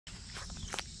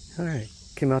Alright,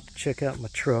 came out to check out my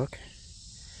truck.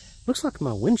 Looks like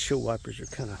my windshield wipers are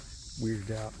kind of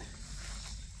weirded out.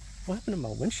 What happened to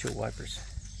my windshield wipers?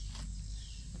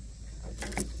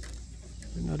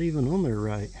 They're not even on there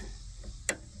right.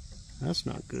 That's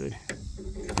not good.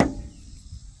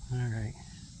 Alright.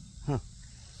 Huh.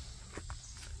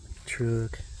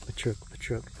 My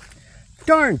truck.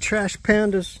 Darn trash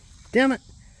pandas. Damn it.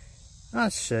 I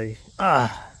say.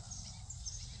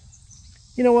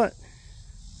 You know what?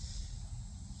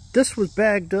 This was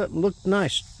bagged up and looked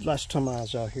nice last time I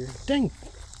was out here. Dang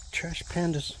trash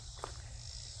pandas.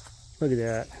 Look at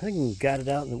that. I can got it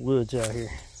out in the woods out here.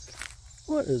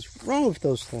 What is wrong with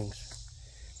those things?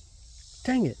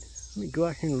 Dang it. Let me go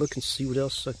out here and look and see what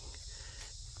else.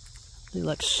 They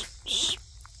like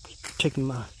taking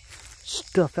my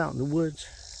stuff out in the woods.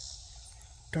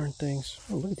 Darn things.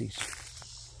 Oh, look at these.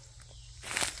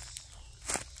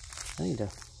 I need to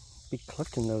be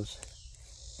collecting those.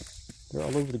 They're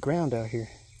all over the ground out here.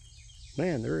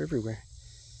 Man, they're everywhere.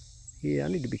 Yeah, I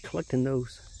need to be collecting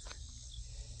those.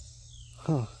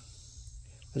 Huh.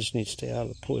 I just need to stay out of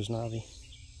the poison ivy.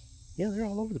 Yeah, they're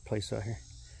all over the place out here.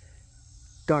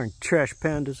 Darn trash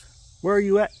pandas. Where are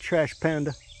you at, trash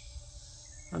panda?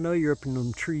 I know you're up in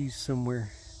them trees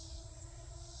somewhere.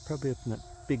 Probably up in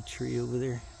that big tree over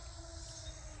there.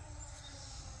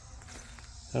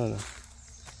 I don't know.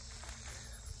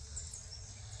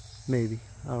 Maybe.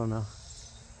 I don't know.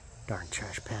 Darn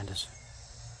trash pandas.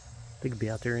 They could be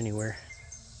out there anywhere.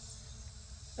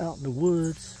 Out in the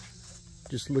woods.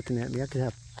 Just looking at me. I could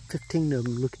have 15 of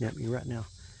them looking at me right now.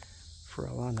 For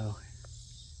all I know.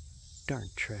 Darn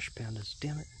trash pandas.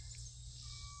 Damn it.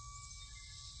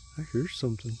 I hear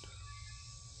something.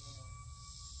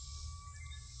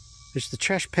 It's the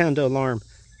trash panda alarm.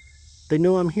 They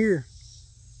know I'm here.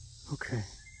 Okay.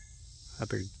 I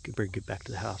better get back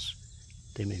to the house.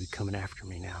 They may be coming after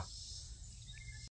me now.